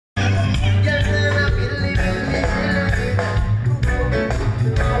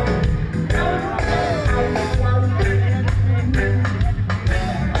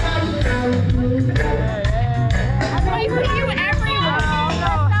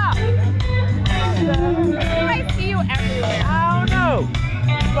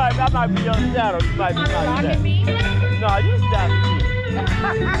might be your shadow. You might be my shadow. Me? No, you stopping me.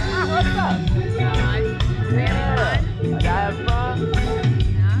 What's up? Fun. Y'all have fun?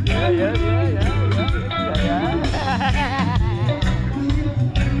 Yeah.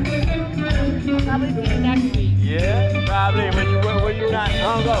 Probably see you next week. Yeah, probably when you not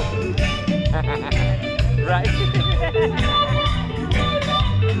hungover. Right?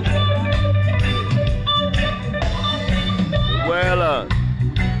 Well,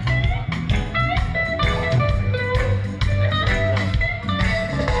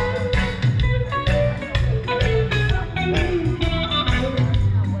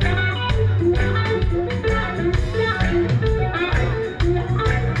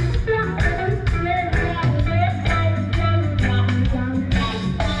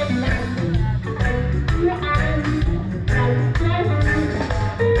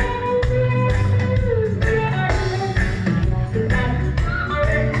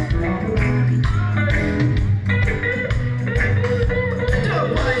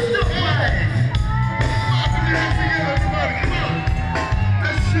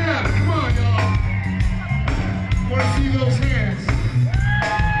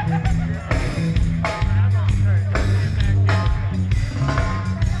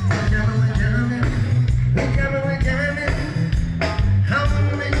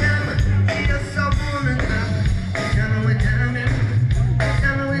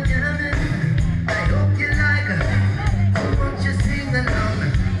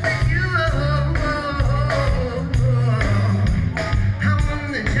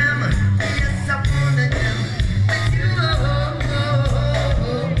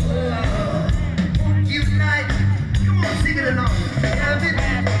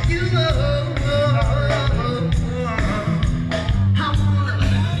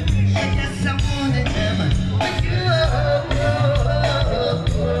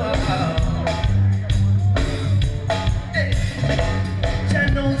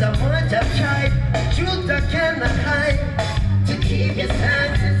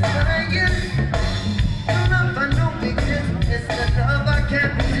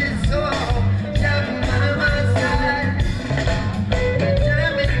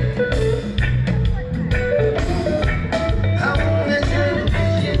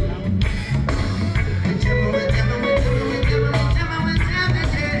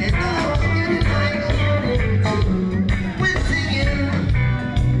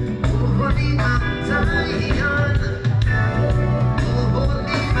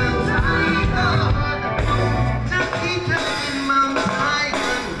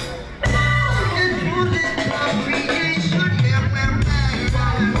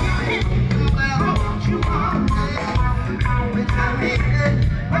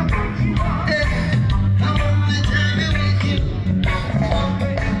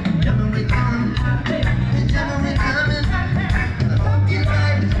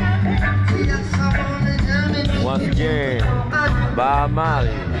 once again, Bob Marley,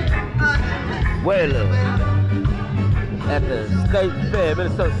 Wailers, at the State Fair,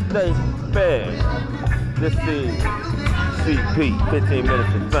 Minnesota State Fair. This is CP, 15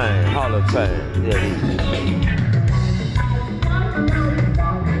 Minutes of Fame, Hall of Fame. Yeah,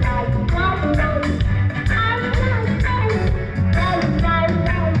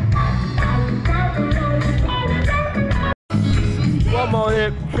 one more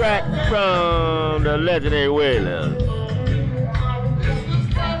hip track from the legendary Wailers.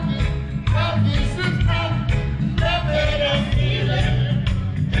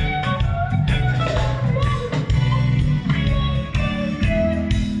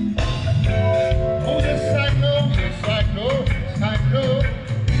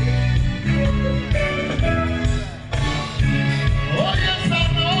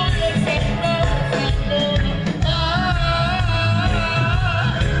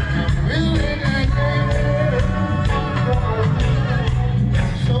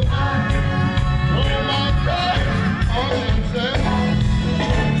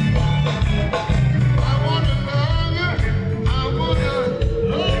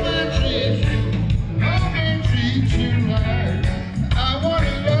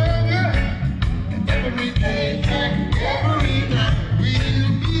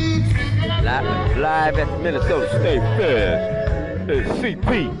 Live at the Minnesota State Fair, it's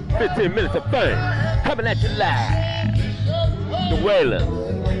CP, 15 Minutes of Fame, coming at you live, the Wailers.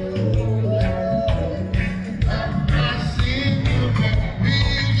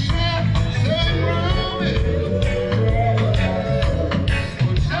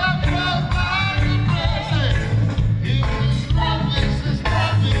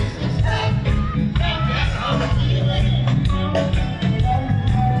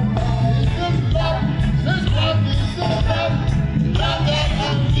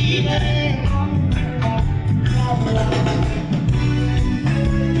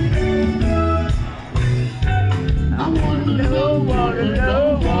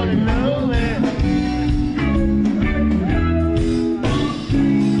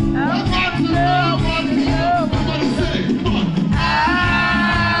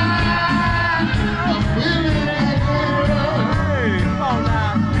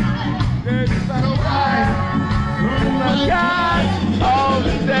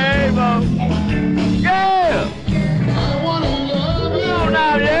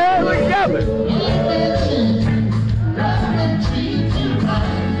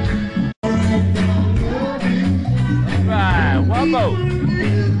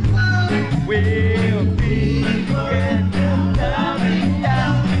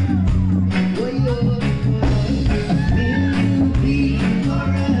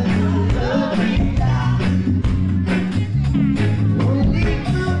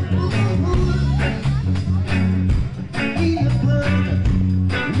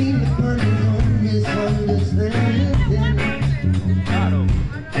 seem upon his own misunderstanding.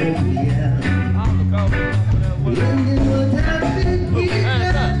 Oh yeah. And what happened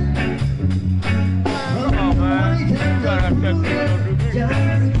here? Come on, man. You gotta have to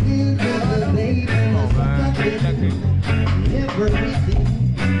everything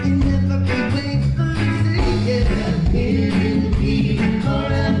in every way I'm saying it for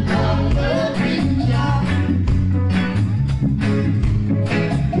a loving job.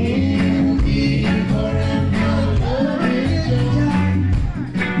 For a loving job.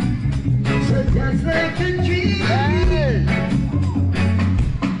 So just like a tree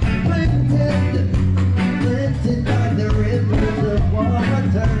planted by the rivers of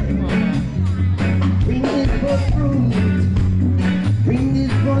water, bringing forth fruit,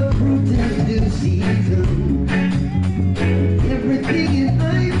 bringing forth fruit in due season. Everything in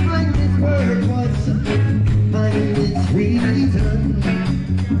life find its purpose, find its reason.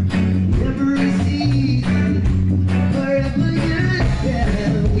 Every season, forever, yes,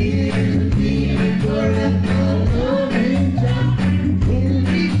 yeah, will be forever loving job. Will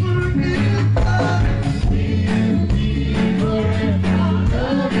be forever, will be forever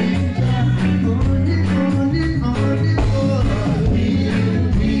loving job. On and on and on. Will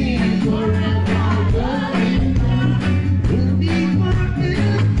be forever loving job. Will be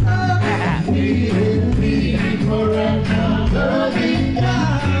forever, will be forever loving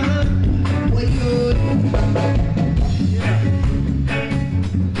job. Well, you're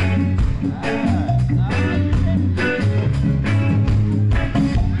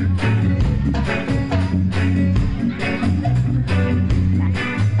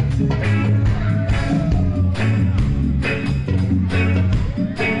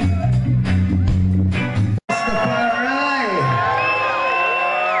Rastafari.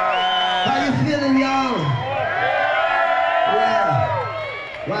 How you feeling, y'all? Yeah.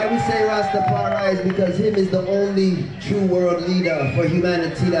 Why we say Rastafari is because him is the only true world leader for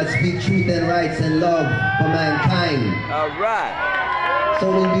humanity that speaks truth and rights and love for mankind. All right.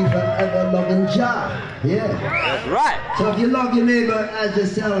 So we'll be forever loving Jah. Yeah. That's right. So if you love your neighbor as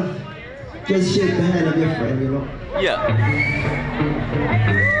yourself, just shake the hand of your friend, you know. Yeah.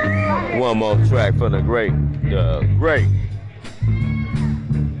 One more track from the great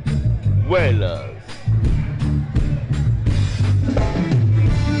Wailers.